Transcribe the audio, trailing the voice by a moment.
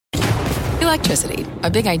Electricity, a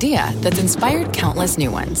big idea that's inspired countless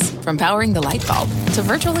new ones. From powering the light bulb to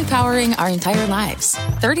virtually powering our entire lives.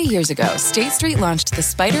 30 years ago, State Street launched the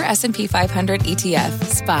Spider S&P 500 ETF,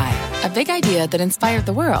 SPY. A big idea that inspired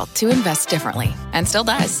the world to invest differently. And still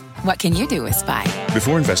does. What can you do with SPY?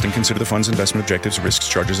 Before investing, consider the fund's investment objectives, risks,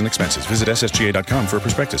 charges, and expenses. Visit ssga.com for a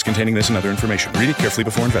prospectus containing this and other information. Read it carefully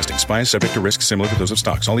before investing. SPY is subject to risks similar to those of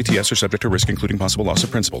stocks. All ETFs are subject to risk, including possible loss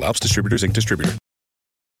of principal. Alps Distributors, Inc. Distributor.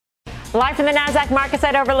 Live from the NASDAQ market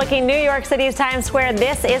site overlooking New York City's Times Square,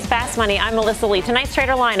 this is Fast Money. I'm Melissa Lee. Tonight's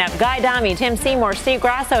trader lineup, Guy Dami, Tim Seymour, Steve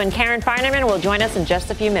Grasso, and Karen Feinerman will join us in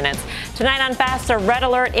just a few minutes. Tonight on Fast, a red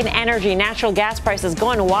alert in energy. Natural gas prices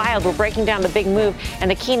going wild. We're breaking down the big move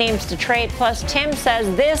and the key names to trade. Plus, Tim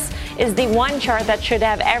says this is the one chart that should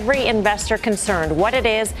have every investor concerned, what it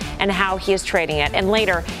is and how he is trading it. And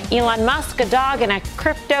later, Elon Musk, a dog, and a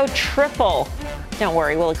crypto triple. Don't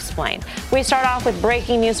worry, we'll explain. We start off with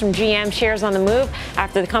breaking news from GM. Shares on the move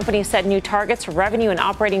after the company set new targets for revenue and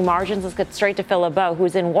operating margins. Let's get straight to Phil LeBeau,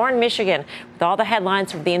 who's in Warren, Michigan, with all the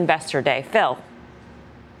headlines from the Investor Day. Phil.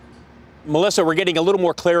 Melissa, we're getting a little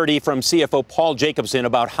more clarity from CFO Paul Jacobson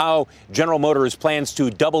about how General Motors plans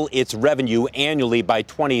to double its revenue annually by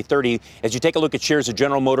 2030. As you take a look at shares of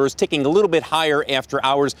General Motors, ticking a little bit higher after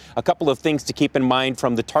hours, a couple of things to keep in mind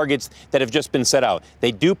from the targets that have just been set out.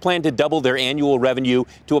 They do plan to double their annual revenue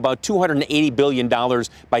to about $280 billion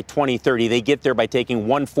by 2030. They get there by taking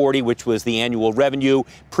 140, which was the annual revenue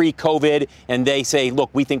pre-COVID, and they say,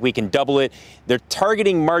 look, we think we can double it. They're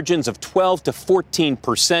targeting margins of 12 to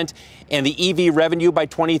 14%. And the EV revenue by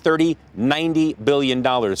 2030, $90 billion.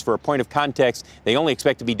 For a point of context, they only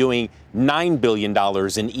expect to be doing $9 billion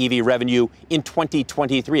in EV revenue in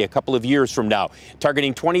 2023, a couple of years from now.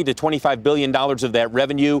 Targeting $20 to $25 billion of that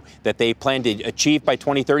revenue that they plan to achieve by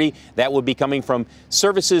 2030, that will be coming from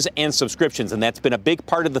services and subscriptions. And that's been a big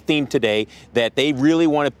part of the theme today, that they really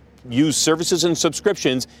want to use services and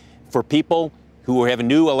subscriptions for people who have a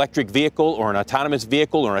new electric vehicle or an autonomous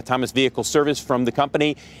vehicle service from the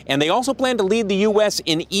company. And they also plan to lead the U.S.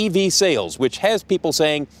 in EV sales, which has people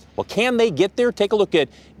saying, well, can they get there? Take a look at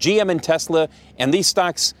GM and Tesla and these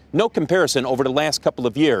stocks. No comparison over the last couple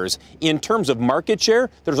of years. In terms of market share,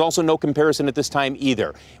 there's also no comparison at this time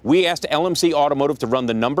either. We asked LMC Automotive to run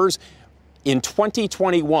the numbers. In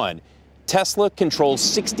 2021, Tesla controls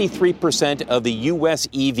 63% of the U.S.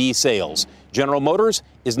 EV sales. General Motors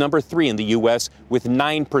is number 3 in the U.S. with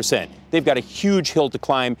 9%. They've got a huge hill to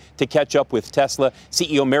climb to catch up with Tesla.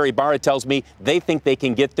 CEO Mary Barra tells me they think they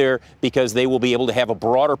can get there because they will be able to have a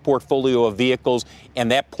broader portfolio of vehicles,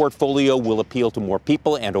 and that portfolio will appeal to more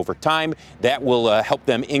people, and over time, that will help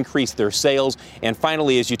them increase their sales. And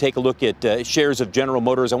finally, as you take a look at shares of General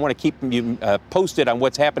Motors, I want to keep you posted on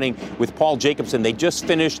what's happening with Paul Jacobson. They just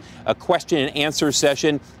finished a question and answer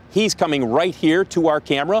session. He's coming right here to our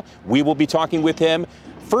camera. We will be talking with him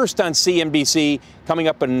first on CNBC coming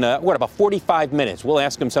up in, about 45 minutes. We'll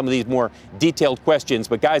ask him some of these more detailed questions.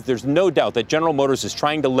 But, guys, there's no doubt that General Motors is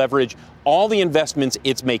trying to leverage all the investments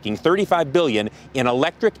it's making, $35 billion in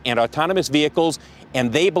electric and autonomous vehicles,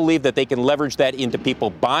 and they believe that they can leverage that into people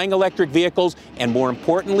buying electric vehicles and, more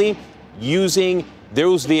importantly, using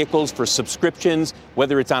those vehicles for subscriptions,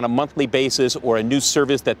 whether it's on a monthly basis or a new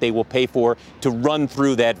service that they will pay for to run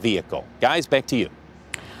through that vehicle. Guys, back to you.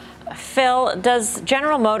 Phil, does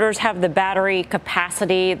General Motors have the battery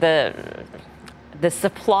capacity, the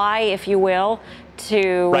supply, if you will,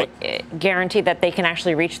 to guarantee that they can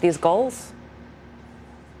actually reach these goals?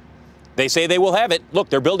 They say they will have it. Look,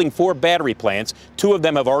 they're building 4 battery plants. 2 of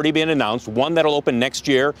them have already been announced. One that'll open next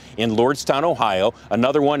year in Lordstown, Ohio.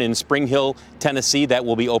 Another one in Spring Hill, Tennessee, that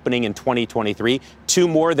will be opening in 2023. 2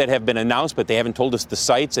 more that have been announced, but they haven't told us the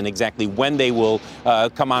sites and exactly when they will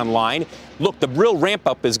come online. Look, the real ramp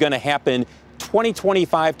up is going to happen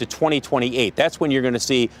 2025 to 2028. That's when you're going to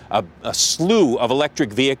see a slew of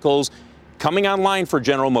electric vehicles coming online for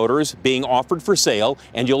General Motors, being offered for sale,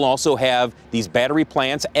 and you'll also have these battery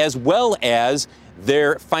plants as well as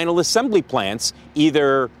their final assembly plants.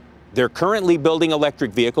 Either they're currently building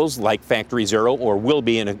electric vehicles like Factory Zero, or will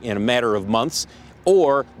be in a matter of months,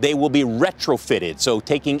 or they will be retrofitted, so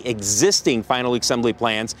taking existing final assembly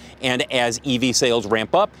plants, and as EV sales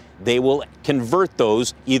ramp up, they will convert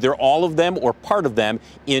those, either all of them or part of them,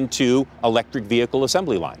 into electric vehicle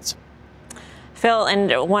assembly lines. Phil,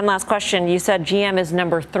 and one last question. You said GM is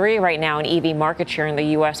number 3 right now in EV market share in the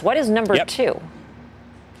U.S. What is number 2?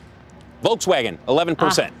 Volkswagen,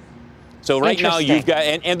 11%. So right now you've got,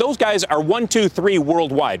 and those guys are 1, 2, 3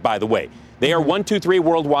 worldwide, by the way. They are 1, 2, 3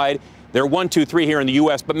 worldwide. They're 1, 2, 3 here in the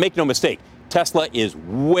U.S., but make no mistake, Tesla is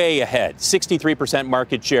way ahead, 63%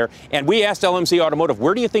 market share. And we asked LMC Automotive,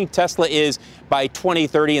 where do you think Tesla is by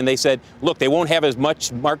 2030? And they said, look, they won't have as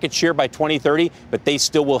much market share by 2030, but they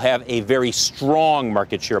still will have a very strong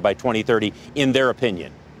market share by 2030, in their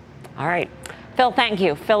opinion. All right. Phil, thank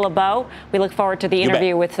you. Phil LeBeau. We look forward to the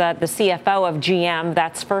interview with the CFO of GM.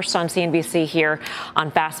 That's first on CNBC here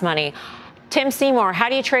on Fast Money. Tim Seymour, how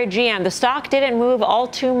do you trade GM? The stock didn't move all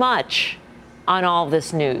too much on all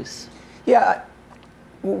this news. Yeah,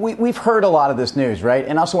 we've heard a lot of this news, right?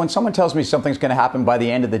 And also when someone tells me something's going to happen by the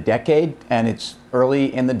end of the decade and it's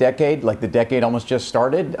early in the decade, like the decade almost just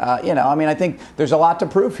started, I think there's a lot to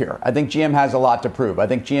prove here. I think GM has a lot to prove. I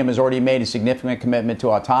think GM has already made a significant commitment to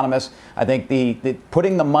autonomous. I think the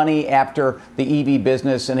putting the money after the EV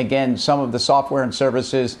business and, again, some of the software and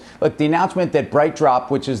services. Look, the announcement that BrightDrop,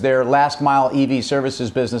 which is their last mile EV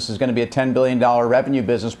services business, is going to be a $10 billion revenue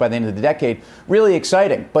business by the end of the decade. Really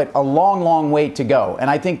exciting, but a long, long way to go. And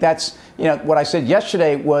I think that's, what I said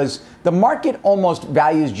yesterday was the market almost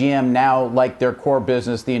values GM now like their core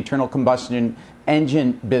business, the internal combustion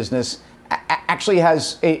engine business, actually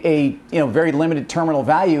has a very limited terminal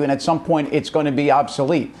value, and at some point it's going to be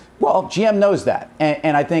obsolete. Well, GM knows that,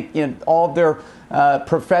 and I think all of their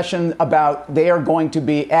profession about they are going to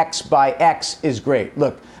be X by X is great.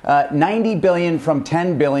 Look, 90 billion from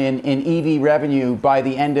 10 billion in EV revenue by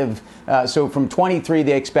the end of so from 23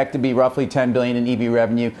 they expect to be roughly 10 billion in EV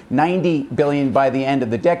revenue, 90 billion by the end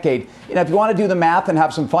of the decade. If you want to do the math and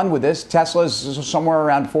have some fun with this, Tesla's somewhere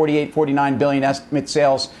around 48, 49 billion estimate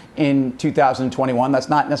sales in 2021. That's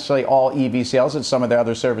not necessarily all EV sales; it's some of their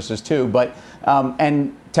other services too. But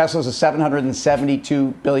and Tesla's a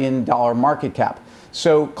 $772 billion market cap.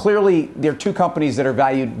 So clearly, there are two companies that are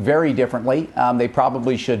valued very differently. They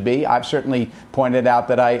probably should be. I've certainly pointed out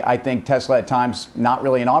that I think Tesla at times not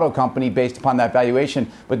really an auto company based upon that valuation.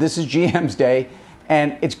 But this is GM's day,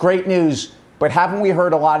 and it's great news. But haven't we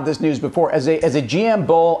heard a lot of this news before? As a GM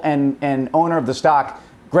bull and owner of the stock,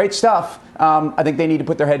 great stuff. I think they need to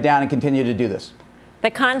put their head down and continue to do this. The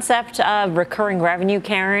concept of recurring revenue,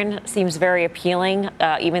 Karen, seems very appealing,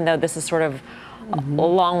 even though this is sort of a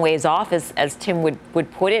long ways off, as Tim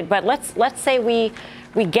would put it. But let's say we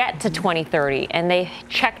get to 2030 and they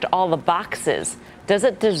checked all the boxes. Does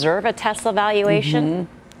it deserve a Tesla valuation?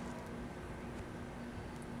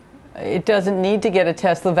 It doesn't need to get a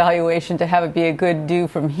Tesla valuation to have it be a good do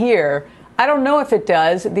from here. I don't know if it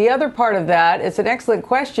does. The other part of that is an excellent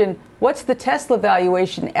question. What's the Tesla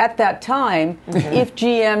valuation at that time if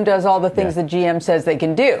GM does all the things that GM says they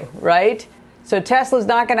can do, right? So Tesla's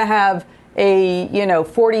not going to have a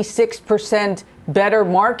 46% better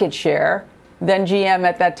market share than GM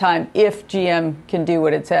at that time if GM can do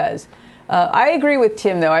what it says. I agree with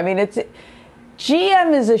Tim, though. I mean,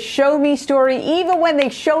 GM is a show me story, even when they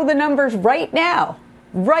show the numbers right now,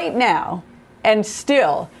 and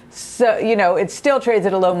still. So, it still trades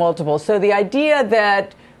at a low multiple. So the idea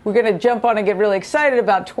that we're going to jump on and get really excited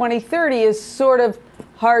about 2030 is sort of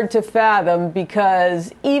hard to fathom,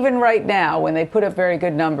 because even right now, when they put up very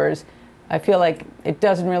good numbers, I feel like it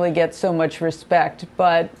doesn't really get so much respect.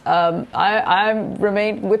 But I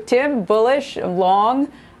remain with Tim, bullish,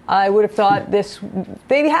 long. I would have thought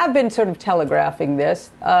they have been sort of telegraphing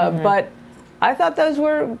this, but I thought those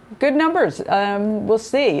were good numbers. We'll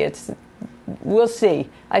see. We'll see.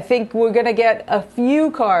 I think we're going to get a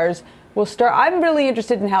few cars. I'm really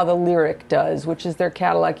interested in how the Lyriq does, which is their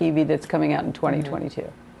Cadillac EV that's coming out in 2022.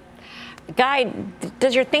 Guy,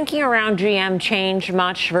 does your thinking around GM change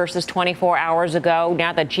much versus 24 hours ago,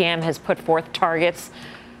 now that GM has put forth targets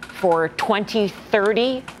for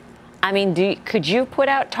 2030? I mean, could you put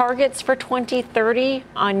out targets for 2030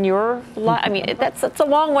 on your lot? I mean, that's a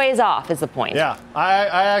long ways off, is the point. Yeah, I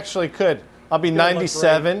actually could. I'll be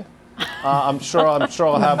 97. I'm sure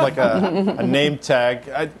I'll have like a name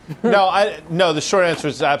tag. No, the short answer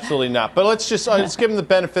is absolutely not. But let's give them the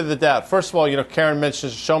benefit of the doubt. First of all, Karen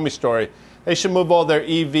mentions Show Me Story. They should move all their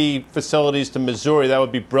EV facilities to Missouri. That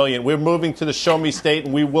would be brilliant. We're moving to the Show Me State,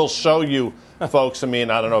 and we will show you, folks. I mean,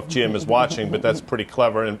 I don't know if GM is watching, but that's pretty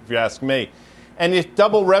clever, if you ask me. And if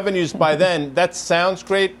double revenues by then, that sounds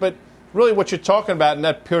great, but really what you're talking about in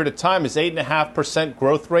that period of time is 8.5%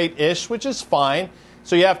 growth rate-ish, which is fine.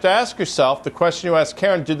 So you have to ask yourself, the question you asked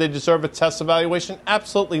Karen, do they deserve a Tesla valuation?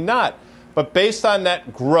 Absolutely not. But based on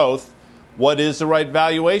that growth, what is the right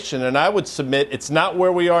valuation? And I would submit it's not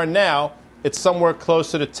where we are now. It's somewhere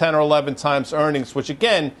closer to 10 or 11 times earnings, which,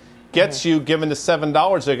 again, gets you, given the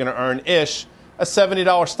 $7 they're going to earn-ish, a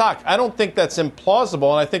 $70 stock. I don't think that's implausible,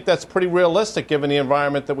 and I think that's pretty realistic given the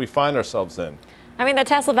environment that we find ourselves in. I mean, the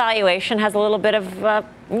Tesla valuation has a little bit of,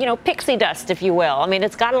 pixie dust, if you will. I mean,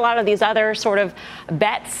 it's got a lot of these other sort of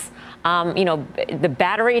bets. The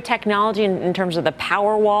battery technology in terms of the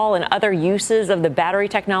power wall and other uses of the battery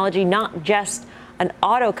technology, not just an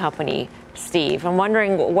auto company, Steve. I'm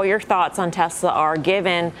wondering what your thoughts on Tesla are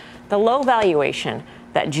given the low valuation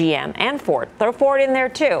that GM and Ford, throw Ford in there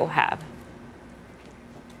too, have.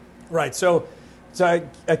 Right. So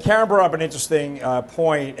Karen brought up an interesting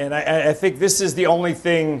point, and I think this is the only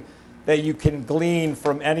thing that you can glean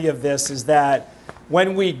from any of this is that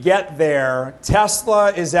when we get there,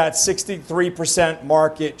 Tesla is at 63%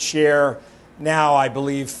 market share now, I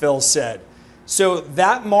believe Phil said. So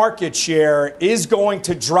that market share is going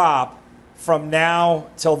to drop from now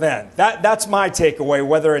till then. That's my takeaway,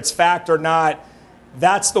 whether it's fact or not.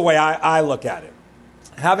 That's the way I look at it.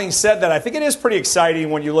 Having said that, I think it is pretty exciting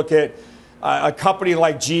when you look at a company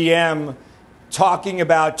like GM talking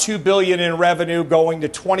about $2 billion in revenue going to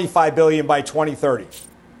 $25 billion by 2030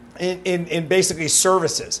 in basically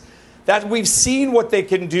services. That we've seen what they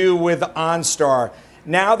can do with OnStar.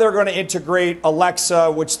 Now they're going to integrate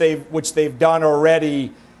Alexa, which they've done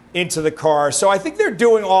already, into the car. So I think they're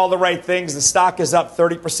doing all the right things. The stock is up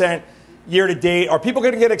 30% year to date. Are people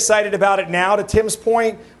going to get excited about it now, to Tim's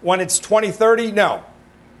point, when it's 2030? No.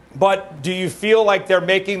 But do you feel like they're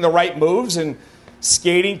making the right moves and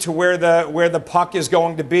skating to where the puck is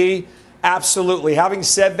going to be? Absolutely. Having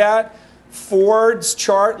said that, Ford's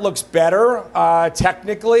chart looks better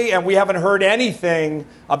technically, and we haven't heard anything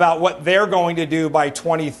about what they're going to do by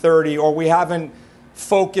 2030, or we haven't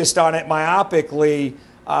focused on it myopically.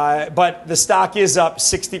 But the stock is up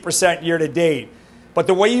 60% year to date. But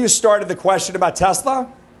the way you started the question about Tesla,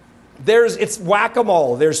 it's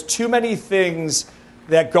whack-a-mole. There's too many things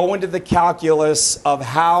that go into the calculus of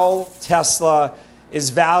how Tesla is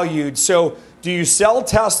valued. So do you sell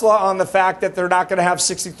Tesla on the fact that they're not going to have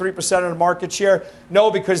 63% of the market share?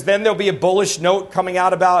 No, because then there'll be a bullish note coming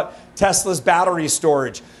out about Tesla's battery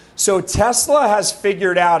storage. So Tesla has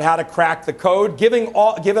figured out how to crack the code. Given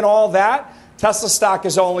all that, Tesla stock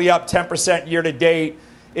is only up 10% year to date.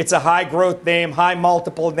 It's a high growth name, high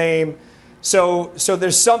multiple name. So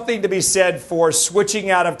there's something to be said for switching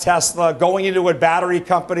out of Tesla, going into a battery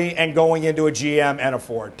company, and going into a GM and a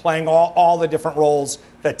Ford, playing all the different roles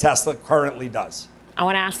that Tesla currently does. I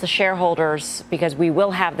want to ask the shareholders, because we will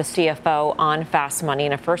have the CFO on Fast Money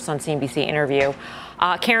in a First on CNBC interview.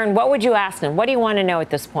 Karen, what would you ask them? What do you want to know at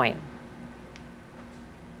this point?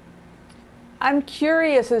 I'm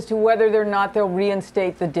curious as to whether or not they'll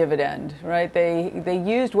reinstate the dividend, right? They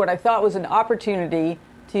used what I thought was an opportunity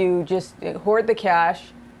to just hoard the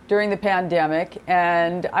cash during the pandemic,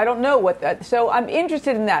 and I don't know what that, so I'm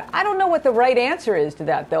interested in that. I don't know what the right answer is to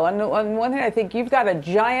that, though. On one hand, I think you've got a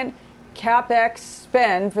giant CapEx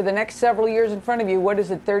spend for the next several years in front of you. What is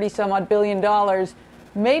it, 30 some odd billion dollars?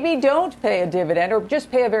 Maybe don't pay a dividend or just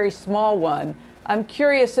pay a very small one. I'm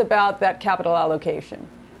curious about that capital allocation.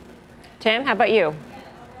 Tim, how about you?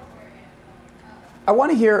 I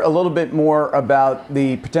want to hear a little bit more about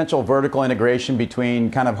the potential vertical integration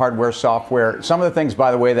between kind of hardware, software. Some of the things,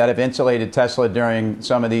 by the way, that have insulated Tesla during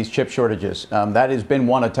some of these chip shortages. That has been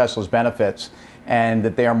one of Tesla's benefits, and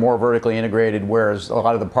that they are more vertically integrated, whereas a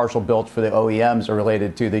lot of the partial builds for the OEMs are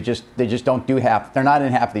related to, they just don't do half, they're not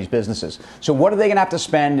in half of these businesses. So what are they going to have to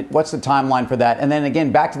spend? What's the timeline for that? And then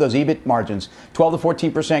again, back to those EBIT margins, 12 to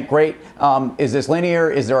 14%, great. Is this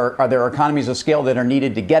linear? Are there economies of scale that are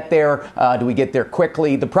needed to get there? Do we get there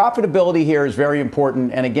quickly? The profitability here is very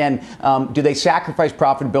important. And again, do they sacrifice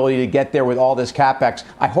profitability to get there with all this CapEx?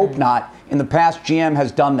 I hope not. In the past, GM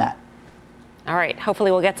has done that. All right.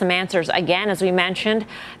 Hopefully we'll get some answers. Again, as we mentioned,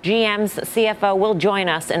 GM's CFO will join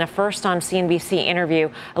us in a First on CNBC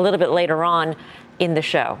interview a little bit later on in the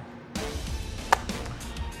show.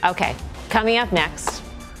 Okay. Coming up next,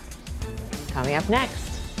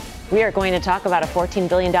 we are going to talk about a $14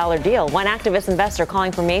 billion deal. One activist investor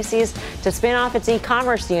calling for Macy's to spin off its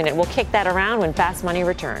e-commerce unit. We'll kick that around when Fast Money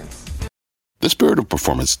returns. The spirit of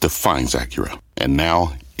performance defines Acura, and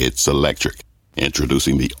now it's electric.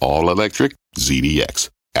 Introducing the all-electric ZDX,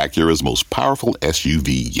 Acura's most powerful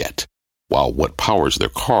SUV yet. While what powers their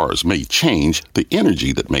cars may change, the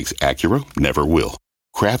energy that makes Acura never will.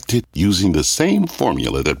 Crafted using the same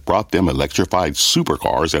formula that brought them electrified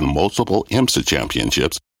supercars and multiple IMSA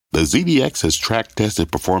championships, the ZDX has track-tested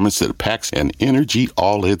performance that packs an energy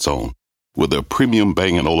all its own. With a premium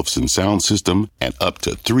Bang & Olufsen sound system and up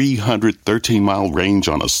to 313-mile range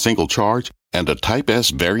on a single charge, and a Type S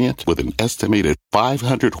variant with an estimated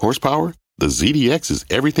 500 horsepower, the ZDX is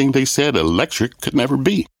everything they said electric could never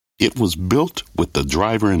be. It was built with the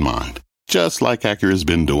driver in mind, just like Acura's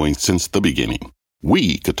been doing since the beginning.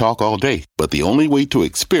 We could talk all day, but the only way to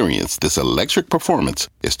experience this electric performance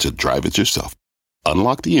is to drive it yourself.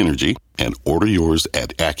 Unlock the energy and order yours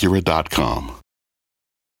at Acura.com.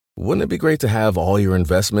 Wouldn't it be great to have all your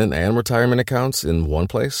investment and retirement accounts in one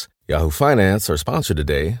place? Yahoo Finance, our sponsor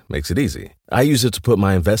today, makes it easy. I use it to put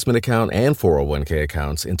my investment account and 401k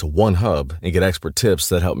accounts into one hub and get expert tips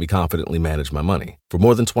that help me confidently manage my money. For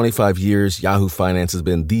more than 25 years, Yahoo Finance has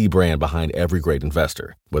been the brand behind every great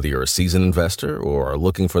investor. Whether you're a seasoned investor or are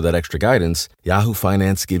looking for that extra guidance, Yahoo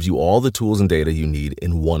Finance gives you all the tools and data you need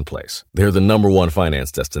in one place. They're the #1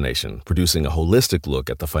 finance destination, producing a holistic look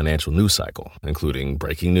at the financial news cycle, including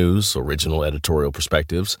breaking news, original editorial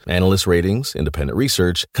perspectives, analyst ratings, independent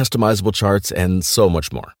research, customizable charts, and so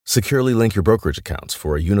much more. Securely link your brokerage accounts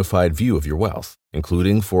for a unified view of your wealth,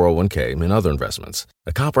 including 401k and other investments.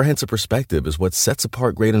 A comprehensive perspective is what sets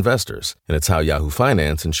apart great investors, and it's how Yahoo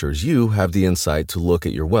Finance ensures you have the insight to look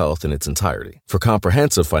at your wealth in its entirety. For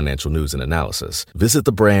comprehensive financial news and analysis, visit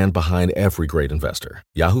the brand behind every great investor,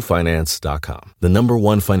 yahoofinance.com, the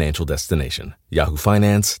 #1 financial destination,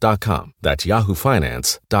 yahoofinance.com. That's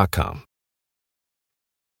yahoofinance.com.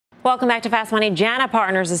 Welcome back to Fast Money. Jana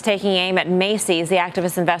Partners is taking aim at Macy's, the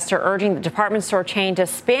activist investor urging the department store chain to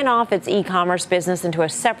spin off its e-commerce business into a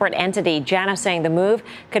separate entity. Jana saying the move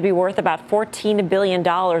could be worth about $14 billion,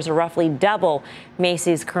 or roughly double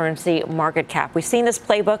Macy's currency market cap. We've seen this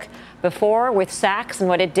playbook before with Saks and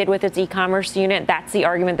what it did with its e-commerce unit. That's the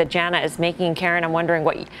argument that Jana is making. Karen, I'm wondering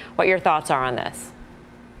what your thoughts are on this.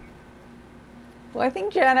 Well, I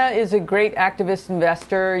think Jana is a great activist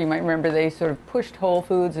investor. You might remember they sort of pushed Whole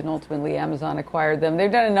Foods and ultimately Amazon acquired them.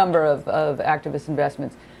 They've done a number of activist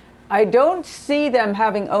investments. I don't see them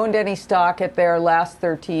having owned any stock at their last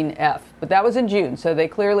 13F, but that was in June, so they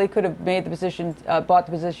clearly could have made the position, bought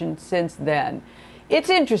the position since then. It's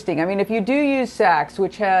interesting. I mean, if you do use Saks,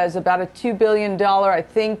 which has about a $2 billion, I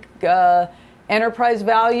think, enterprise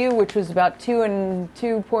value, which was about 2 and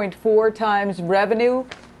 2.4 times revenue,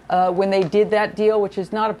 when they did that deal, which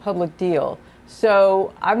is not a public deal.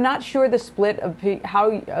 So I'm not sure the split of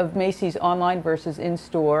Macy's online versus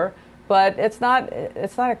in-store, but it's not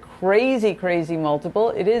a crazy multiple.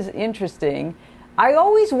 It is interesting. I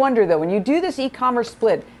always wonder, though, when you do this e-commerce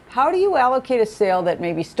split, how do you allocate a sale that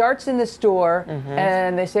maybe starts in the store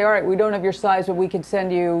and they say, all right, we don't have your size, but we can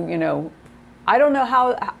send you, I don't know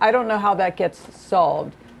how that gets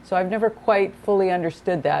solved. So I've never quite fully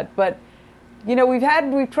understood that. But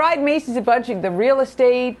we've tried Macy's a bunch of the real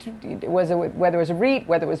estate, whether it was a REIT,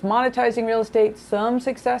 whether it was monetizing real estate, some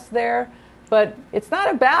success there, but it's not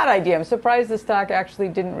a bad idea. I'm surprised the stock actually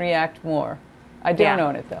didn't react more. I don't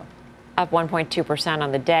own it though. Up 1.2%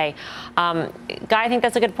 on the day. Guy, I think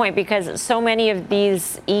that's a good point because so many of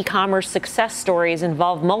these e-commerce success stories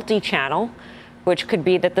involve multi-channel, which could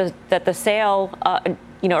be that the sale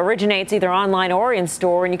originates either online or in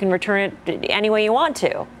store, and you can return it any way you want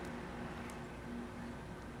to.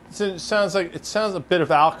 It sounds a bit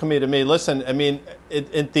of alchemy to me. Listen, I mean,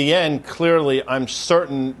 at the end, clearly, I'm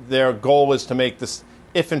certain their goal is to make this,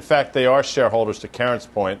 if in fact they are shareholders, to Karen's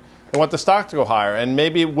point, they want the stock to go higher. And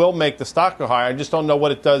maybe it will make the stock go higher. I just don't know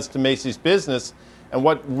what it does to Macy's business and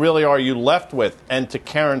what really are you left with. And to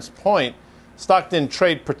Karen's point, stock didn't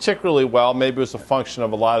trade particularly well. Maybe it was a function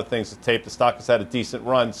of a lot of things to tape. The stock has had a decent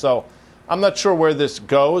run. So I'm not sure where this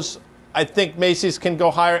goes. I think Macy's can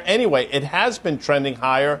go higher anyway. It has been trending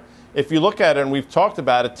higher. If you look at it, and we've talked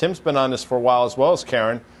about it, Tim's been on this for a while as well as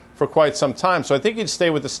Karen, for quite some time. So I think you'd stay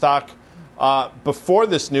with the stock before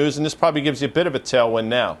this news, and this probably gives you a bit of a tailwind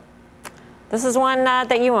now. This is one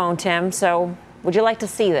that you own, Tim, so would you like to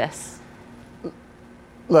see this?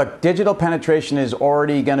 Look, digital penetration is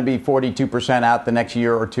already going to be 42% out the next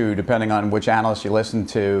year or two, depending on which analyst you listen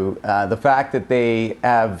to. The fact that they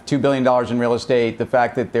have $2 billion in real estate, the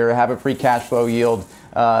fact that they have a free cash flow yield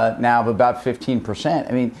now of about 15%.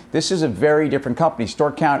 I mean, this is a very different company.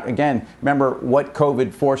 Store count, again, remember what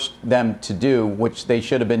COVID forced them to do, which they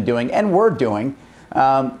should have been doing and were doing.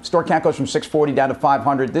 Store count goes from 640 down to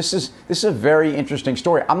 500. This is a very interesting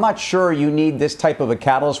story. I'm not sure you need this type of a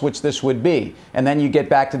catalyst, which this would be. And then you get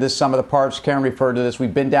back to this sum of the parts. Karen referred to this.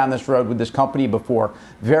 We've been down this road with this company before.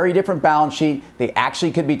 Very different balance sheet. They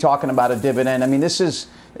actually could be talking about a dividend. I mean, this is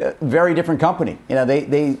a very different company. You know,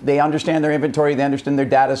 they understand their inventory. They understand their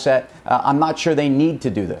data set. I'm not sure they need to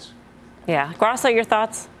do this. Yeah. Grasso, your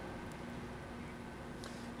thoughts?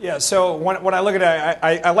 Yeah, so when I look at it,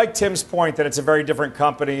 I like Tim's point that it's a very different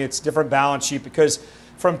company. It's a different balance sheet because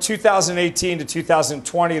from 2018 to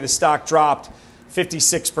 2020, the stock dropped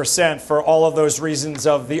 56% for all of those reasons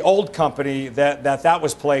of the old company that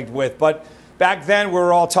was plagued with. But back then, we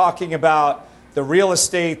were all talking about the real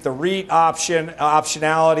estate, the REIT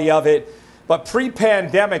optionality of it. But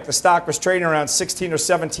pre-pandemic, the stock was trading around $16 or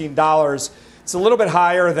 $17. It's a little bit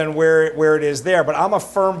higher than where it is there. But I'm a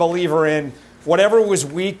firm believer in whatever was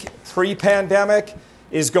weak pre-pandemic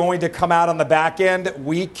is going to come out on the back end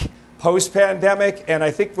weak post-pandemic. And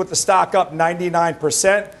I think with the stock up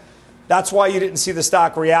 99%, that's why you didn't see the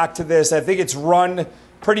stock react to this. I think it's run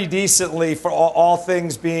pretty decently for all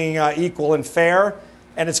things being equal and fair.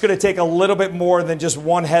 And it's going to take a little bit more than just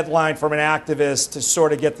one headline from an activist to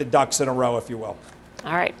sort of get the ducks in a row, if you will.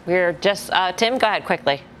 All right. We're just, Tim, go ahead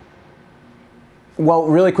quickly. Well,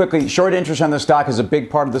 really quickly, short interest on the stock is a big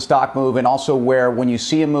part of the stock move, and also where when you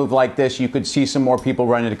see a move like this, you could see some more people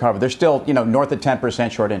running to cover. There's still, north of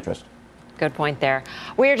 10% short interest. Good point there.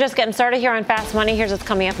 We are just getting started here on Fast Money. Here's what's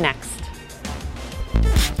coming up next.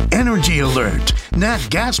 Energy alert. Nat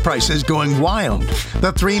gas prices going wild.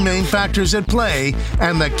 The three main factors at play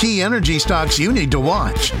and the key energy stocks you need to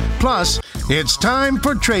watch. Plus, it's time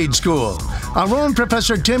for Trade School. Our own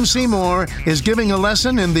Professor Tim Seymour is giving a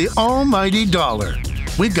lesson in the almighty dollar.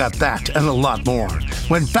 We've got that and a lot more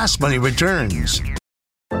when Fast Money returns.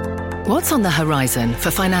 What's on the horizon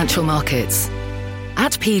for financial markets?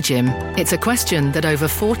 At PGIM, it's a question that over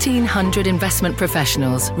 1,400 investment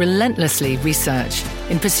professionals relentlessly research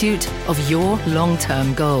in pursuit of your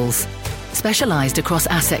long-term goals. Specialized across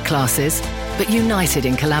asset classes, but united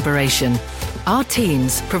in collaboration, our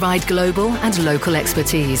teams provide global and local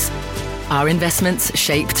expertise. Our investments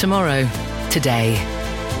shape tomorrow, today.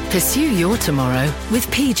 Pursue your tomorrow with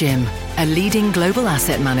PGIM, a leading global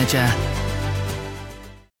asset manager.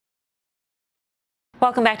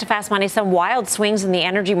 Welcome back to Fast Money. Some wild swings in the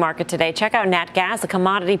energy market today. Check out nat gas, a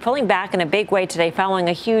commodity pulling back in a big way today following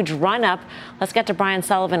a huge run up. Let's get to Brian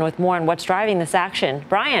Sullivan with more on what's driving this action.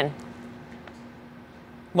 Brian.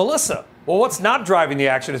 Melissa, well, what's not driving the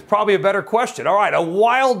action is probably a better question. All right, a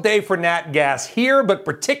wild day for nat gas here, but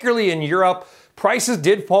particularly in Europe. Prices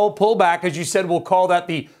did pull back. As you said, we'll call that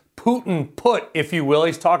the Putin put, if you will.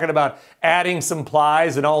 He's talking about adding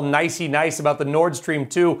supplies and all nicey nice about the Nord Stream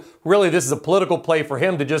 2. Really, this is a political play for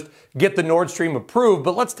him to just get the Nord Stream approved.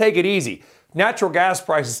 But let's take it easy. Natural gas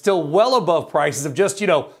prices still well above prices of just,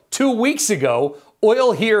 2 weeks ago.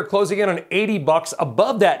 Oil here closing in on $80,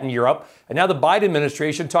 above that in Europe. And now the Biden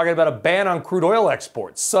administration talking about a ban on crude oil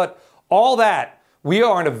exports. So all that, we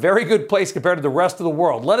are in a very good place compared to the rest of the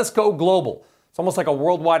world. Let us go global. It's almost like a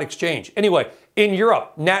worldwide exchange. Anyway, in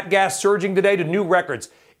Europe, nat gas surging today to new records.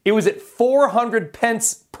 It was at 400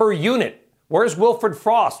 pence per unit. Where's Wilfred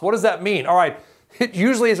Frost? What does that mean? All right, it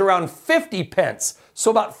usually is around 50 pence. So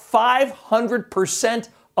about 500%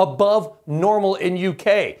 above normal in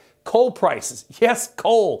UK. Coal prices, yes,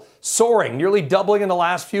 coal, soaring, nearly doubling in the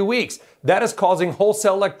last few weeks. That is causing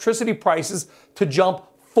wholesale electricity prices to jump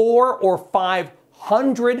 400 or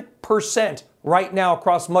 500% right now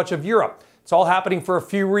across much of Europe. It's all happening for a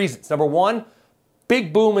few reasons. Number one,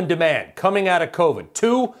 big boom in demand coming out of COVID.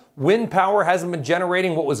 Two, wind power hasn't been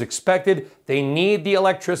generating what was expected. They need the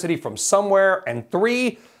electricity from somewhere. And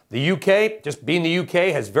three, the UK, just being the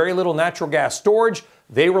UK, has very little natural gas storage.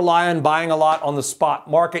 They rely on buying a lot on the spot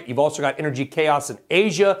market. You've also got energy chaos in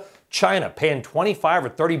Asia. China paying $25 or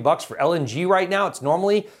 $30 for LNG right now. It's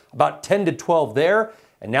normally about 10 to 12 there.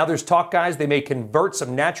 And now there's talk, guys, they may convert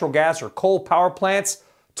some natural gas or coal power plants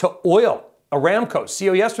to oil. Aramco,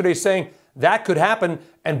 CEO yesterday saying that could happen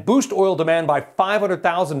and boost oil demand by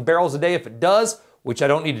 500,000 barrels a day if it does, which I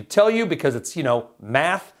don't need to tell you because it's,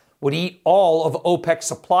 math would eat all of OPEC's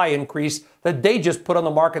supply increase that they just put on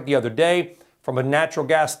the market the other day. From a natural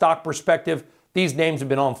gas stock perspective, these names have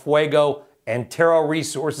been on fuego. Antero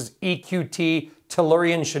Resources, EQT,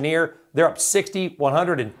 Tellurian, Cheniere, they're up 60,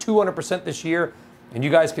 100, and 200% this year. And you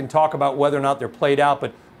guys can talk about whether or not they're played out,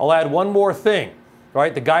 but I'll add one more thing.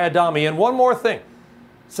 Right, the Guy Adami. And one more thing.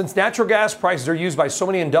 Since natural gas prices are used by so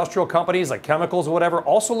many industrial companies like chemicals or whatever,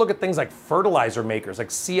 also look at things like fertilizer makers like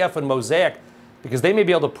CF and Mosaic because they may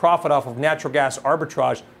be able to profit off of natural gas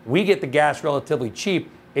arbitrage. We get the gas relatively cheap.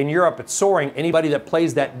 In Europe, it's soaring. Anybody that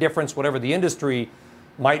plays that difference, whatever the industry,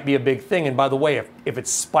 might be a big thing. And by the way, if it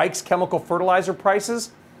spikes chemical fertilizer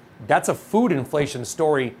prices, that's a food inflation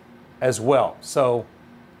story as well. So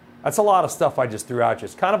that's a lot of stuff I just threw at you.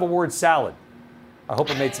 It's kind of a word salad. I hope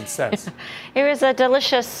it made some sense. It was a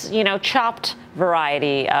delicious, chopped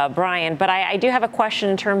variety, Brian. But I do have a question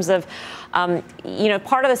in terms of,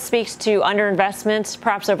 part of this speaks to underinvestment,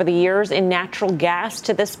 perhaps over the years, in natural gas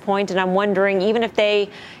to this point. And I'm wondering, even if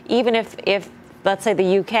let's say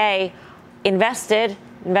the UK invest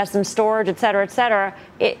in storage, et cetera,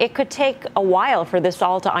 it could take a while for this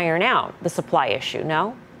all to iron out, the supply issue,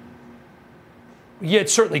 no? Yeah, it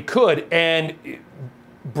certainly could. And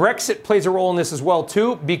Brexit plays a role in this as well,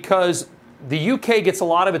 too, because the UK gets a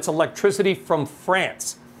lot of its electricity from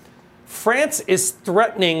France. France is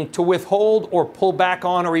threatening to withhold or pull back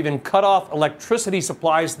on or even cut off electricity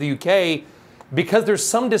supplies to the UK because there's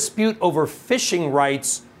some dispute over fishing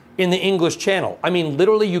rights in the English Channel. I mean,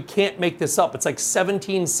 literally, you can't make this up. It's like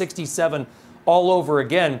 1767 all over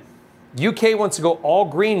again. UK wants to go all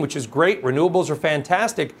green, which is great. Renewables are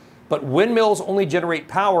fantastic. But windmills only generate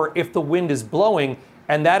power if the wind is blowing,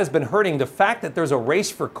 and that has been hurting. The fact that there's a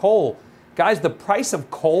race for coal, guys, the price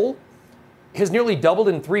of coal has nearly doubled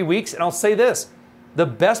in 3 weeks. And I'll say this, the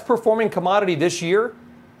best performing commodity this year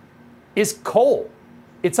is coal.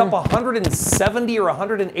 It's up 170 or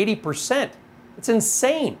 180%. It's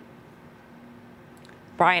insane.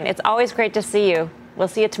 Brian, it's always great to see you. We'll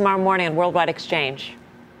see you tomorrow morning on Worldwide Exchange.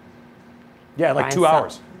 Yeah, like 2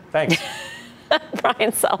 hours. Thanks.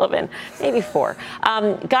 Brian Sullivan, maybe 4.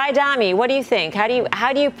 Guy Adami, what do you think? How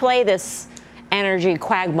do you play this energy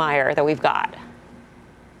quagmire that we've got?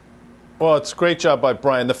 Well, it's a great job by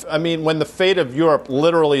Brian. I mean, when the fate of Europe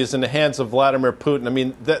literally is in the hands of Vladimir Putin, I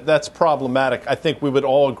mean, that's problematic. I think we would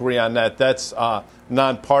all agree on that. That's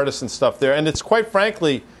nonpartisan stuff there. And it's quite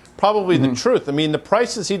frankly probably the truth. I mean, the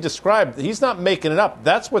prices he described, he's not making it up.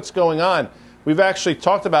 That's what's going on. We've actually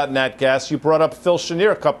talked about nat gas. You brought up Phil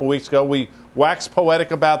Chenier a couple weeks ago. We waxed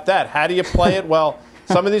poetic about that. How do you play it? Well,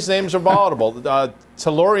 some of these names are volatile.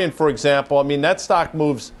 Tellurian, for example, I mean, that stock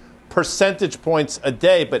moves percentage points a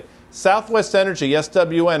day, but Southwest Energy,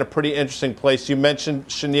 SWN, a pretty interesting place. You mentioned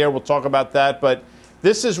Chenier. We'll talk about that. But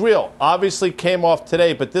this is real. Obviously came off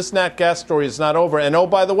today, but this nat gas story is not over. And, oh,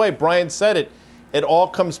 by the way, Brian said it. It all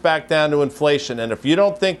comes back down to inflation. And if you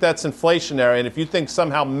don't think that's inflationary, and if you think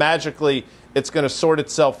somehow magically it's going to sort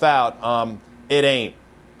itself out, it ain't.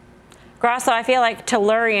 Grasso, I feel like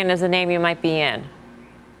Tellurian is a name you might be in.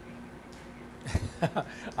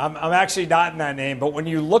 I'm actually not in that name. But when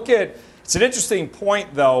you look at it's an interesting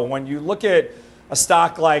point, though, when you look at a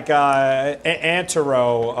stock like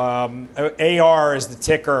Antero, AR is the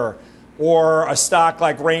ticker, or a stock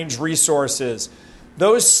like Range Resources.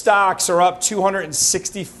 Those stocks are up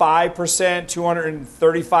 265%,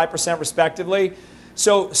 235% respectively.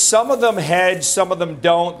 So some of them hedge, some of them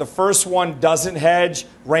don't. The first one doesn't hedge.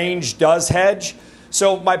 Range does hedge.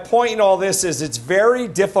 So my point in all this is it's very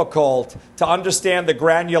difficult to understand the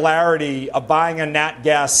granularity of buying a nat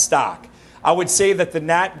gas stock. I would say that the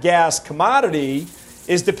nat gas commodity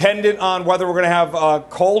is dependent on whether we're going to have a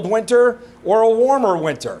cold winter or a warmer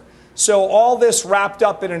winter. So all this wrapped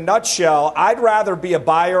up in a nutshell, I'd rather be a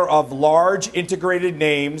buyer of large integrated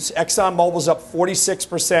names. ExxonMobil's up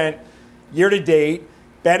 46% year to date,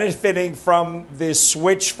 benefiting from the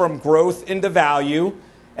switch from growth into value.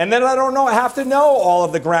 And then I have to know all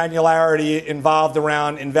of the granularity involved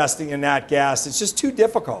around investing in nat gas. It's just too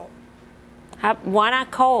difficult. Why not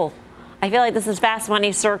coal? I feel like this is fast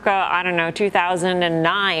money circa,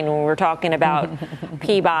 2009 when we were talking about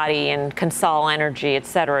Peabody and Consol Energy, et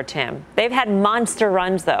cetera, Tim. They've had monster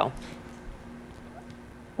runs, though.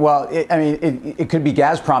 Well, it could be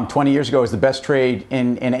Gazprom 20 years ago was the best trade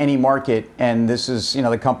in any market, and this is,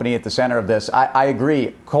 the company at the center of this. I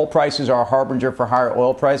agree. Coal prices are a harbinger for higher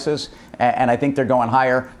oil prices, and I think they're going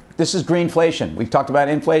higher. This is greenflation. We've talked about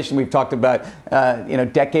inflation. We've talked about,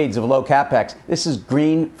 decades of low capex. This is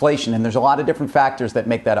greenflation, and there's a lot of different factors that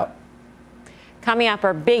make that up. Coming up,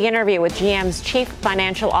 our big interview with GM's chief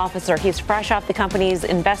financial officer. He's fresh off the company's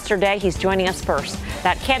investor day. He's joining us first.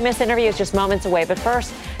 That can't miss interview is just moments away. But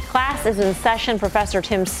first, class is in session. Professor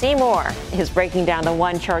Tim Seymour is breaking down the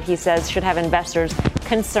one chart he says should have investors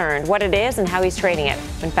concerned, what it is and how he's trading it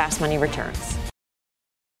when Fast Money returns.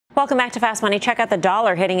 Welcome back to Fast Money. Check out the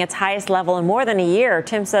dollar hitting its highest level in more than a year.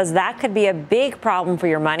 Tim says that could be a big problem for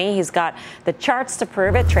your money. He's got the charts to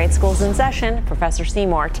prove it. Trade school's in session. Professor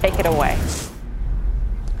Seymour, take it away.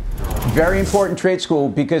 Very important trade school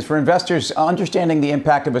because for investors, understanding the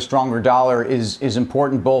impact of a stronger dollar is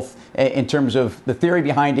important both in terms of the theory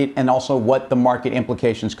behind it and also what the market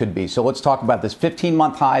implications could be. So let's talk about this.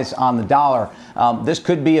 15-month highs on the dollar. This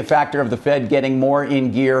could be a factor of the Fed getting more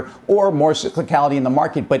in gear or more cyclicality in the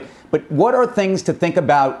market. But what are things to think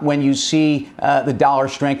about when you see the dollar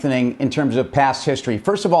strengthening in terms of past history?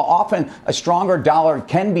 First of all, often a stronger dollar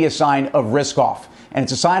can be a sign of risk off. And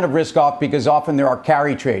it's a sign of risk off because often there are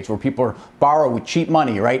carry trades where people are borrow with cheap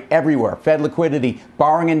money, right? Everywhere. Fed liquidity,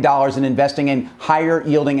 borrowing in dollars and investing in higher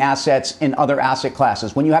yielding assets in other asset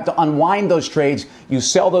classes. When you have to unwind those trades, you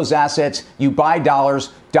sell those assets, you buy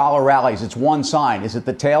dollars, dollar rallies. It's one sign. Is it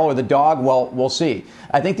the tail or the dog? Well, we'll see.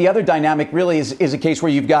 I think the other dynamic really is a case where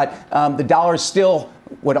you've got the dollar still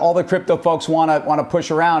what all the crypto folks want to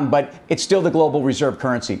push around, but it's still the global reserve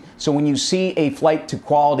currency. So when you see a flight to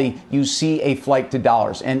quality, you see a flight to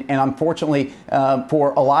dollars. And unfortunately,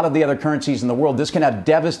 for a lot of the other currencies in the world, this can have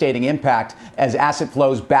devastating impact as asset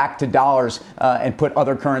flows back to dollars and put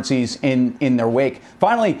other currencies in their wake.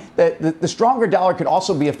 Finally, the stronger dollar could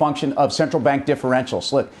also be a function of central bank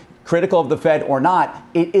differentials. Look, critical of the Fed or not,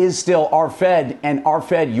 it is still our Fed, and our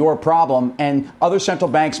Fed your problem. And other central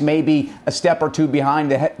banks may be a step or two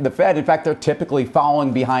behind the Fed. In fact, they're typically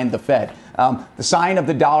following behind the Fed. The sign of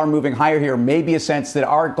the dollar moving higher here may be a sense that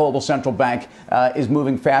our global central bank is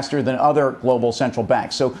moving faster than other global central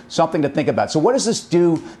banks. So something to think about. So what does this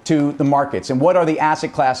do to the markets, and what are the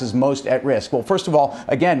asset classes most at risk? Well, first of all,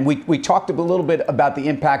 again, we talked a little bit about the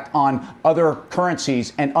impact on other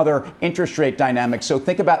currencies and other interest rate dynamics. So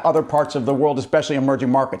think about other parts of the world, especially emerging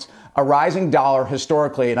markets. A rising dollar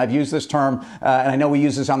historically, and I've used this term, and I know we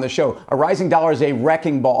use this on the show, a rising dollar is a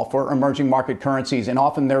wrecking ball for emerging market currencies and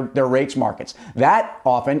often their rates markets. That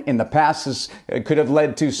often in the past could have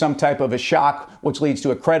led to some type of a shock, which leads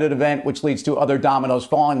to a credit event, which leads to other dominoes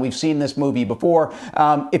falling. We've seen this movie before.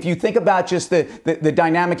 If you think about just the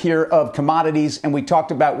dynamic here of commodities, and we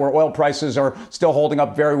talked about where oil prices are still holding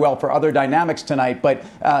up very well for other dynamics tonight, but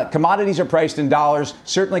commodities are priced in dollars.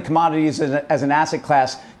 Certainly commodities as an asset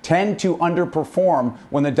class tend to underperform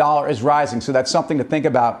when the dollar is rising. So that's something to think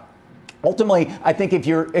about. Ultimately, I think if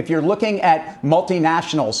you're looking at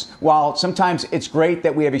multinationals, while sometimes it's great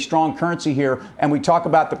that we have a strong currency here, and we talk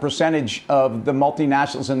about the percentage of the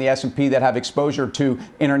multinationals in the S&P that have exposure to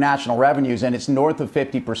international revenues, and it's north of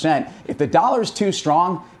 50%. If the dollar is too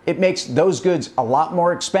strong, it makes those goods a lot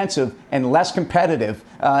more expensive and less competitive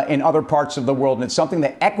in other parts of the world. And it's something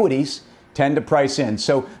that equities tend to price in.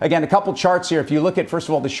 So again, a couple charts here. If you look at, first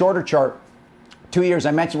of all, the shorter chart, 2 years,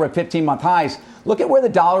 I mentioned we're at 15-month highs. Look at where the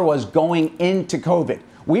dollar was going into COVID.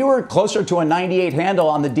 We were closer to a 98 handle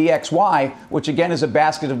on the DXY, which again is a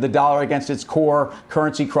basket of the dollar against its core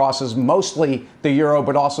currency crosses, mostly the euro,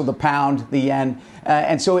 but also the pound, the yen.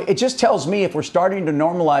 And so it just tells me if we're starting to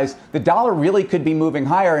normalize, the dollar really could be moving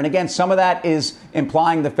higher. And again, some of that is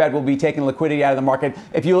implying the Fed will be taking liquidity out of the market.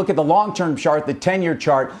 If you look at the long-term chart, the 10-year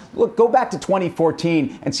chart, look, go back to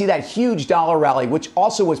 2014 and see that huge dollar rally, which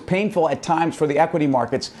also was painful at times for the equity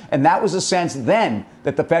markets. And that was a sense then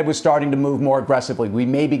that the Fed was starting to move more aggressively. We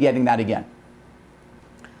may be getting that again.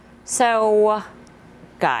 So,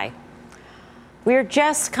 Guy, we're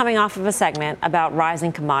just coming off of a segment about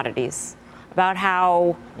rising commodities, about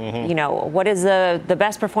how, what is the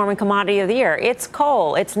best performing commodity of the year? It's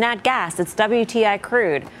coal, it's nat gas, it's WTI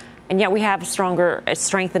crude, and yet we have a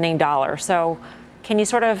strengthening dollar. So can you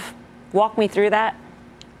sort of walk me through that?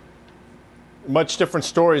 Much different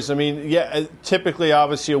stories. I mean, typically,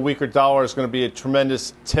 obviously, a weaker dollar is going to be a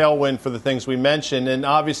tremendous tailwind for the things we mentioned. And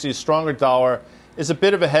obviously, a stronger dollar is a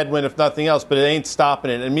bit of a headwind, if nothing else, but it ain't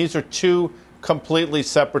stopping it. And these are two completely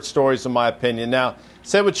separate stories, in my opinion. Now,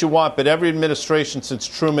 say what you want, but every administration since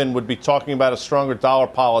Truman would be talking about a stronger dollar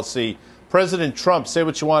policy. President Trump, say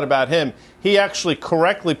what you want about him, he actually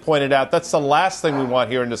correctly pointed out that's the last thing we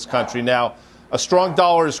want here in this country. Now, a strong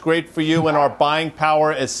dollar is great for you and our buying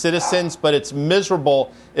power as citizens, but it's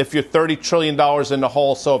miserable if you're $30 trillion in the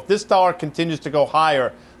hole. So if this dollar continues to go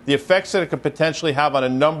higher, the effects that it could potentially have on a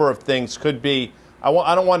number of things could be,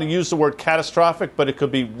 I don't want to use the word catastrophic, but it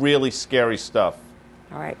could be really scary stuff.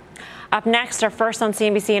 All right. Up next, our first on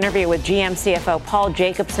CNBC interview with GM CFO Paul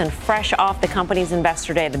Jacobson, fresh off the company's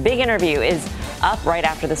Investor Day. The big interview is up right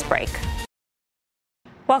after this break.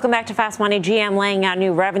 Welcome back to Fast Money. GM laying out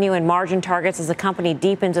new revenue and margin targets as the company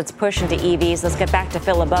deepens its push into EVs. Let's get back to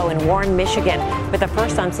Phil LeBeau in Warren, Michigan, with the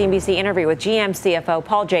first on CNBC interview with GM CFO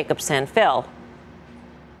Paul Jacobson. Phil.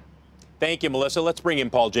 Thank you, Melissa. Let's bring in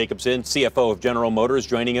Paul Jacobson, CFO of General Motors,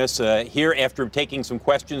 joining us here after taking some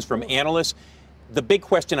questions from analysts. The big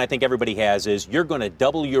question I think everybody has is you're going to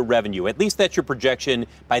double your revenue. At least that's your projection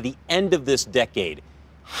by the end of this decade.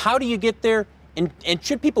 How do you get there? And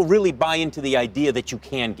should people really buy into the idea that you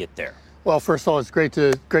can get there? Well, first of all, it's great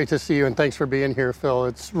to see you, and thanks for being here, Phil.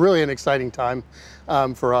 It's really an exciting time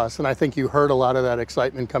for us, and I think you heard a lot of that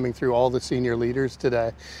excitement coming through all the senior leaders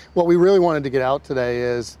today. What we really wanted to get out today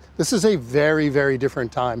is this is a very, very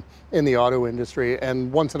different time in the auto industry and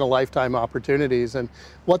once-in-a-lifetime opportunities. And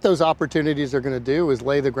what those opportunities are going to do is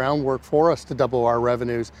lay the groundwork for us to double our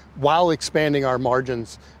revenues while expanding our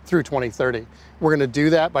margins through 2030. We're going to do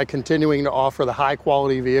that by continuing to offer the high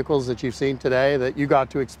quality vehicles that you've seen today that you got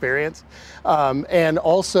to experience. And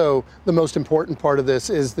also the most important part of this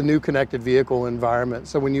is the new connected vehicle environment.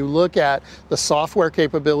 So when you look at the software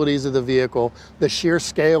capabilities of the vehicle, the sheer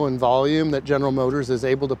scale and volume that General Motors is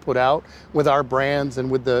able to put out with our brands and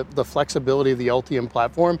with the flexibility of the Ultium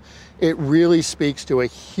platform, it really speaks to a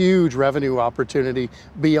huge revenue opportunity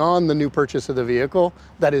beyond the new purchase of the vehicle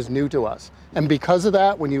that is new to us. And because of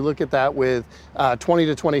that, when you look at that with $20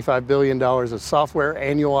 to $25 billion of software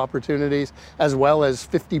annual opportunities, as well as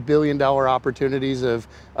 $50 billion opportunities of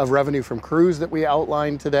revenue from Cruise that we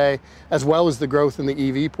outlined today, as well as the growth in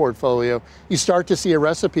the EV portfolio, you start to see a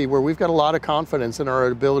recipe where we've got a lot of confidence in our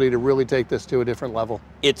ability to really take this to a different level.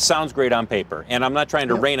 It sounds great on paper, and I'm not trying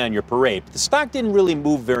to rain on your parade, but the stock didn't really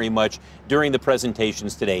move very much during the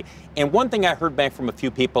presentations today. And one thing I heard back from a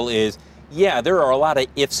few people is, yeah, there are a lot of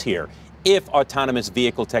ifs here. If autonomous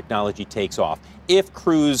vehicle technology takes off, if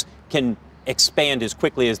Cruise can expand as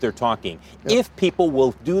quickly as they're talking, if people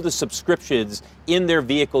will do the subscriptions in their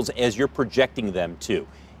vehicles as you're projecting them to.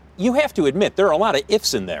 You have to admit, there are a lot of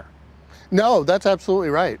ifs in there. No, that's absolutely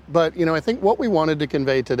right. But, I think what we wanted to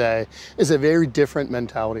convey today is a very different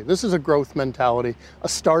mentality. This is a growth mentality, a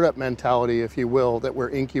startup mentality, if you will, that we're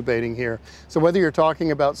incubating here. So whether you're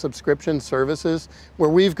talking about subscription services, where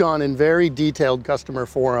we've gone in very detailed customer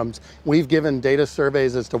forums, we've given data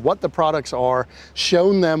surveys as to what the products are,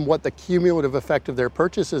 shown them what the cumulative effect of their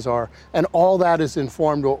purchases are, and all that is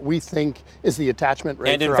informed what we think is the attachment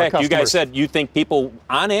rate and for our in fact, customers. you guys said you think people,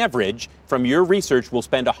 on average, from your research, will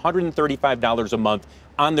spend $135 a month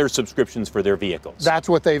on their subscriptions for their vehicles. That's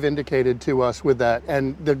what they've indicated to us with that.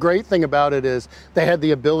 And the great thing about it is they had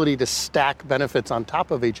the ability to stack benefits on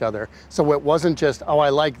top of each other. So it wasn't just, oh, I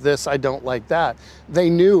like this, I don't like that. They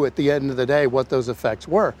knew at the end of the day what those effects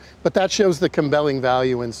were. But that shows the compelling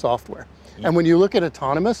value in software. And when you look at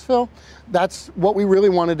autonomous, Phil, that's what we really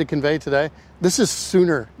wanted to convey today. This is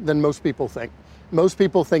sooner than most people think. Most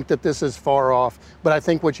people think that this is far off, but I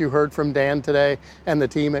think what you heard from Dan today and the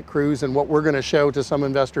team at Cruise and what we're going to show to some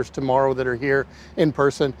investors tomorrow that are here in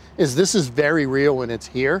person is this is very real and it's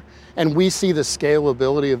here. And we see the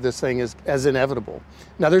scalability of this thing as inevitable.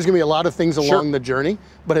 Now, there's going to be a lot of things along the journey,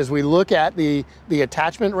 but as we look at the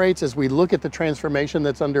attachment rates, as we look at the transformation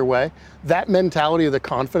that's underway, that mentality of the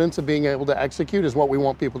confidence of being able to execute is what we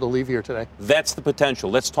want people to leave here today. That's the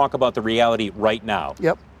potential. Let's talk about the reality right now.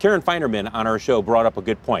 Yep. Karen Feinerman on our show brought up a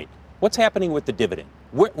good point. What's happening with the dividend?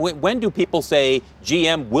 When do people say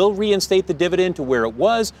GM will reinstate the dividend to where it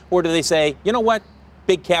was, or do they say, you know what,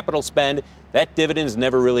 big capital spend, that dividend is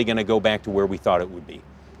never really going to go back to where we thought it would be?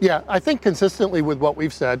 Yeah, I think consistently with what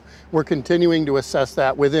we've said, we're continuing to assess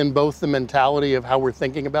that within both the mentality of how we're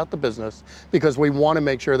thinking about the business, because we want to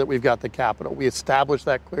make sure that we've got the capital. We established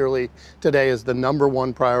that clearly today as the number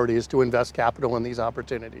one priority is to invest capital in these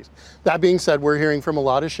opportunities. That being said, we're hearing from a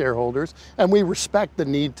lot of shareholders, and we respect the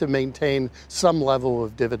need to maintain some level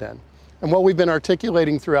of dividend. And what we've been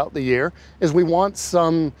articulating throughout the year is we want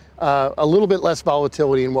a little bit less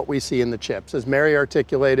volatility in what we see in the chips. As Mary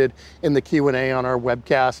articulated in the Q&A on our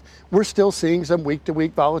webcast, we're still seeing some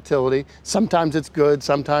week-to-week volatility. Sometimes it's good,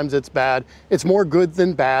 sometimes it's bad. It's more good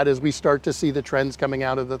than bad as we start to see the trends coming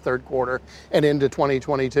out of the third quarter and into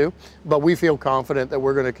 2022. But we feel confident that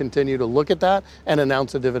we're going to continue to look at that and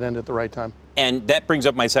announce a dividend at the right time. And that brings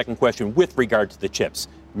up my second question with regard to the chips.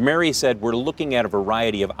 Mary said we're looking at a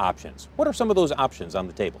variety of options. What are some of those options on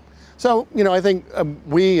the table? So, I think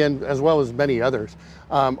we, and as well as many others,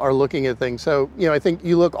 are looking at things. So, I think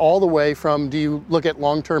you look all the way from, do you look at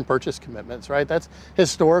long-term purchase commitments, right? That's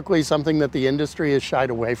historically something that the industry has shied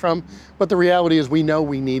away from. But the reality is we know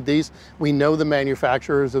we need these. We know the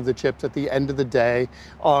manufacturers of the chips at the end of the day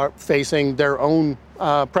are facing their own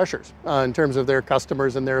pressures in terms of their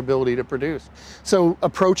customers and their ability to produce. So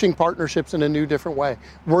approaching partnerships in a new, different way,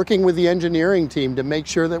 working with the engineering team to make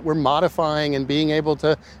sure that we're modifying and being able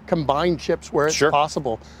to combine chips where it's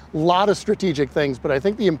possible. A lot of strategic things, but I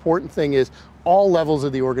think the important thing is all levels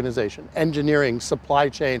of the organization, engineering, supply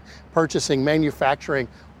chain, purchasing, manufacturing,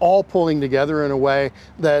 all pulling together in a way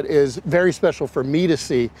that is very special for me to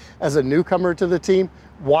see as a newcomer to the team,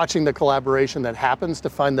 watching the collaboration that happens to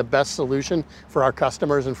find the best solution for our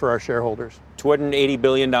customers and for our shareholders. $280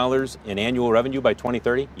 billion in annual revenue by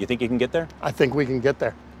 2030. You think you can get there? I think we can get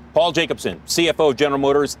there. Paul Jacobson, CFO of General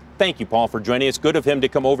Motors. Thank you, Paul, for joining us. Good of him to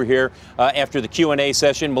come over here after the Q&A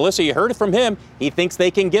session. Melissa, you heard it from him. He thinks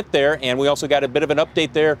they can get there, and we also got a bit of an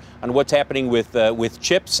update there on what's happening with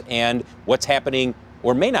chips and what's happening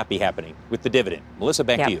or may not be happening with the dividend. Melissa,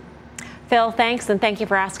 back to you. Phil, thanks, and thank you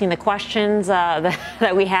for asking the questions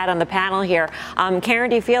that we had on the panel here. Karen,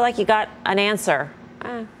 do you feel like you got an answer?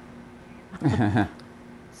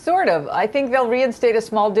 Sort of. I think they'll reinstate a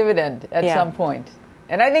small dividend at some point.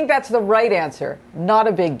 And I think that's the right answer, not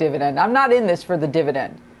a big dividend. I'm not in this for the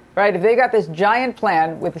dividend, right? If they got this giant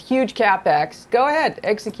plan with huge CapEx, go ahead,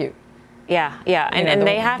 execute. Yeah. And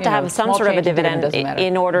they have to have some sort of a dividend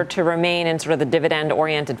in order to remain in sort of the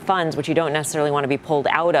dividend-oriented funds, which you don't necessarily want to be pulled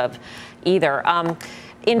out of either.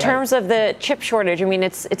 In terms of the chip shortage, I mean,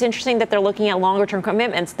 it's interesting that they're looking at longer-term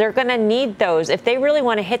commitments. They're going to need those. If they really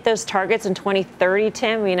want to hit those targets in 2030,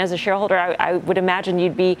 Tim, I mean, as a shareholder, I would imagine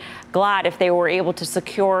you'd be glad if they were able to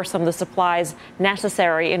secure some of the supplies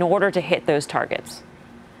necessary in order to hit those targets.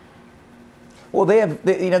 Well,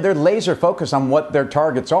 they're laser focused on what their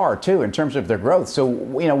targets are, too, in terms of their growth. So,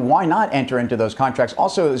 why not enter into those contracts?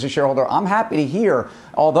 Also, as a shareholder, I'm happy to hear,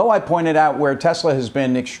 although I pointed out where Tesla has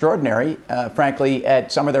been extraordinary, frankly,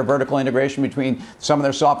 at some of their vertical integration between some of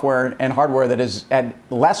their software and hardware that is at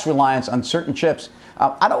less reliance on certain chips.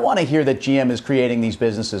 I don't want to hear that GM is creating these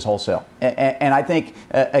businesses wholesale. And I think,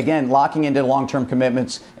 again, locking into long-term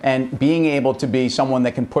commitments and being able to be someone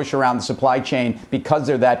that can push around the supply chain because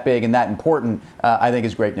they're that big and that important, I think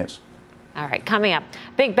is great news. All right, coming up,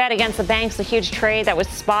 big bet against the banks, a huge trade that was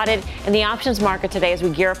spotted in the options market today as we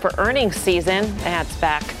gear up for earnings season. That's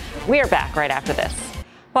back. We are back right after this.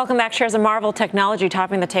 Welcome back. Shares of Marvel Technology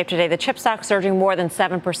topping the tape today. The chip stock surging more than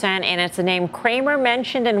 7%, and it's a name Cramer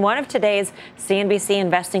mentioned in one of today's CNBC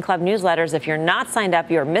Investing Club newsletters. If you're not signed up,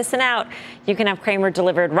 you're missing out. You can have Cramer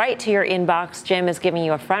delivered right to your inbox. Jim is giving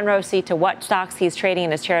you a front row seat to what stocks he's trading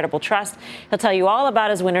in his charitable trust. He'll tell you all about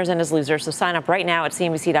his winners and his losers. So sign up right now at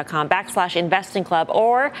cnbc.com/investing club,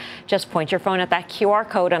 or just point your phone at that QR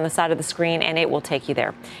code on the side of the screen and it will take you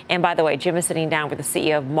there. And by the way, Jim is sitting down with the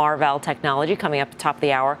CEO of Marvell Technology coming up at the top of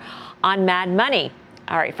the hour on Mad Money.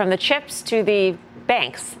 All right, from the chips to the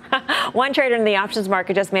banks. One trader in the options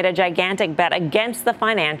market just made a gigantic bet against the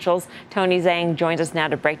financials. Tony Zhang joins us now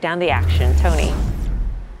to break down the action. Tony.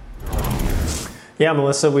 Yeah,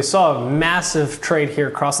 Melissa, we saw a massive trade here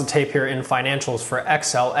across the tape here in financials for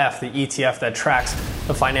XLF, the ETF that tracks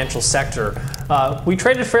the financial sector. We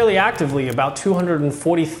traded fairly actively, about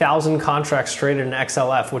 240,000 contracts traded in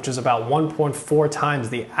XLF, which is about 1.4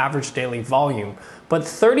 times the average daily volume. But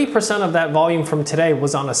 30% of that volume from today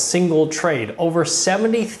was on a single trade. Over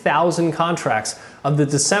 70,000 contracts of the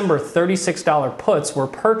December $36 puts were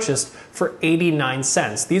purchased for 89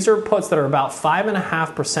 cents. These are puts that are about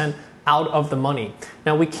 5.5% out of the money.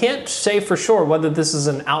 Now, we can't say for sure whether this is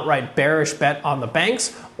an outright bearish bet on the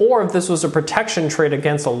banks or if this was a protection trade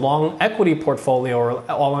against a long equity portfolio or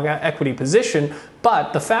a long equity position.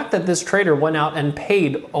 But the fact that this trader went out and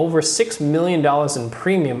paid over $6 million in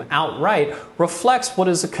premium outright reflects what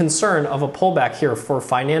is a concern of a pullback here for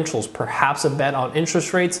financials, perhaps a bet on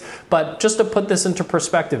interest rates. But just to put this into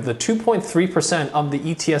perspective, the 2.3% of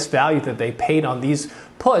the ETS value that they paid on these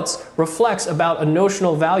puts reflects about a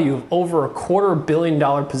notional value of over $250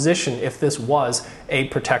 million position if this was a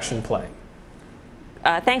protection play.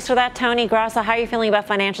 Thanks for that, Tony. Grasso, how are you feeling about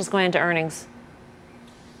financials going into earnings?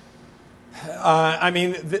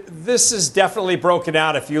 This is definitely broken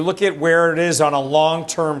out. If you look at where it is on a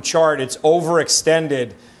long-term chart, it's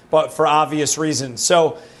overextended, but for obvious reasons.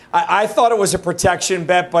 So I thought it was a protection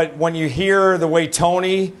bet, but when you hear the way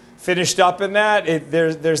Tony finished up in that,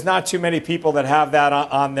 there's not too many people that have that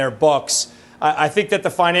on their books. I think that the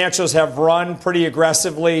financials have run pretty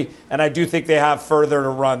aggressively, and I do think they have further to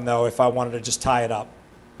run, though, if I wanted to just tie it up.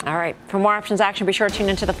 All right. For more options action, be sure to tune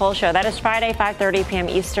into the full show. That is Friday, 5:30 p.m.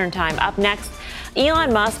 Eastern Time. Up next,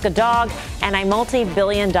 Elon Musk, a dog, and a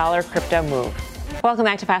multi-billion-dollar crypto move. Welcome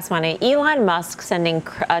back to Fast Money. Elon Musk sending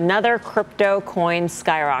another crypto coin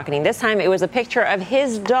skyrocketing. This time it was a picture of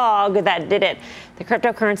his dog that did it. The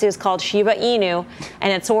cryptocurrency is called Shiba Inu,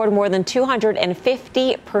 and it soared more than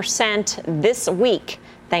 250% this week,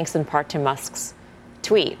 thanks in part to Musk's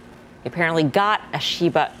tweet. He apparently got a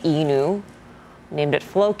Shiba Inu, named it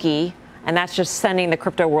Floki, and that's just sending the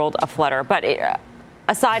crypto world aflutter. But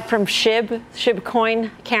aside from SHIB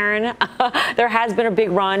coin, Karen, there has been a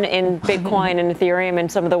big run in Bitcoin and Ethereum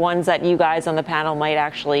and some of the ones that you guys on the panel might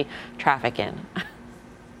actually traffic in.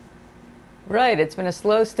 Right. It's been a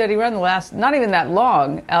slow, steady run the last, not even that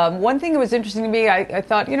long. One thing that was interesting to me, I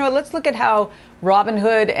thought, let's look at how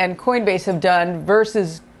Robinhood and Coinbase have done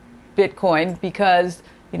versus Bitcoin, because,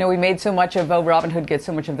 we made so much of, Robinhood gets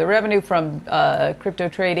so much of the revenue from crypto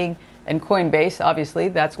trading, and Coinbase, obviously,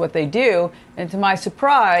 that's what they do. And to my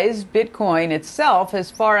surprise, Bitcoin itself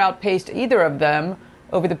has far outpaced either of them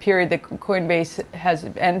over the period that Coinbase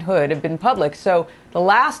and Hood have been public. So the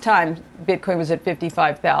last time Bitcoin was at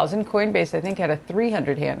 55,000, Coinbase, I think, had a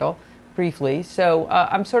 300 handle briefly. So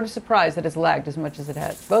I'm sort of surprised that it's lagged as much as it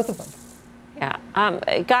has, both of them.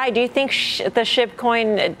 Yeah. Guy, do you think the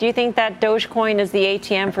shitcoin, do you think that Dogecoin is the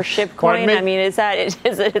ATM for shitcoin? I mean, is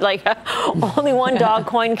it like only one dog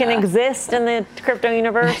coin can exist in the crypto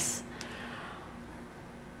universe?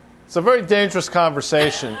 It's a very dangerous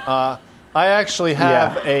conversation. I actually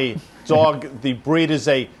have a dog. The breed is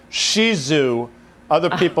a Shih Tzu. Other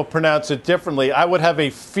people pronounce it differently. I would have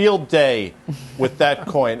a field day with that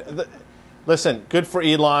coin. Listen, good for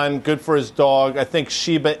Elon, good for his dog. I think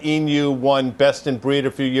Shiba Inu won Best in Breed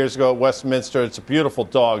a few years ago at Westminster. It's a beautiful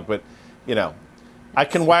dog, but, you know, I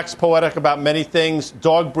can wax poetic about many things.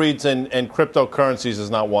 Dog breeds and cryptocurrencies is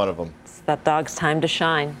not one of them. It's that dog's time to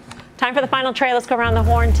shine. Time for the final trade. Let's go around the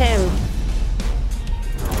horn. Tim.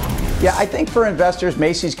 Yeah, I think for investors,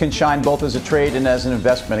 Macy's can shine both as a trade and as an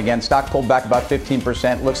investment. Again, stock pulled back about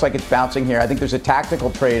 15%. Looks like it's bouncing here. I think there's a tactical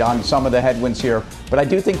trade on some of the headwinds here. But I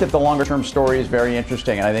do think that the longer-term story is very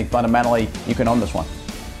interesting. And I think fundamentally, you can own this one.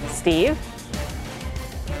 Steve?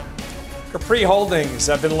 Capri Holdings.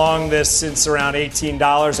 I've been long this since around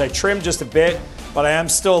 $18. I trimmed just a bit, but I am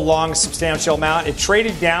still long a substantial amount. It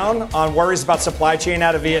traded down on worries about supply chain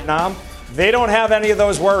out of Vietnam. They don't have any of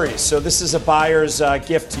those worries, so this is a buyer's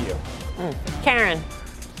gift to you. Karen.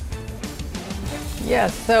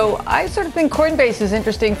 Yes, so I sort of think Coinbase is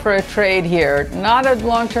interesting for a trade here. Not a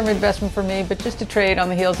long-term investment for me, but just a trade on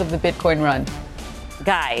the heels of the Bitcoin run.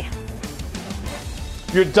 Guy.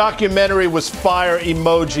 Your documentary was fire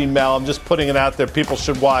emoji, Mel. I'm just putting it out there. People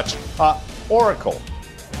should watch. Oracle.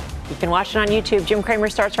 You can watch it on YouTube. Jim Cramer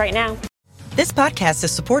starts right now. This podcast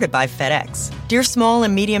is supported by FedEx. Dear small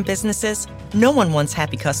and medium businesses, no one wants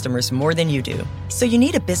happy customers more than you do. So you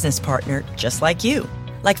need a business partner just like you.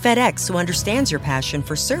 Like FedEx, who understands your passion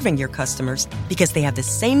for serving your customers because they have the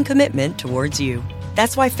same commitment towards you.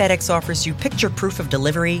 That's why FedEx offers you picture proof of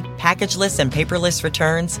delivery, packageless and paperless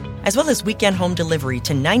returns, as well as weekend home delivery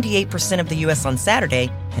to 98% of the U.S. on Saturday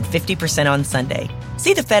and 50% on Sunday.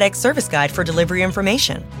 See the FedEx service guide for delivery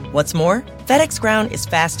information. What's more, FedEx Ground is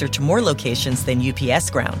faster to more locations than UPS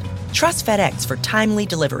Ground. Trust FedEx for timely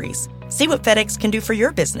deliveries. See what FedEx can do for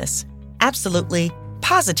your business. Absolutely,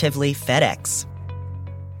 positively FedEx.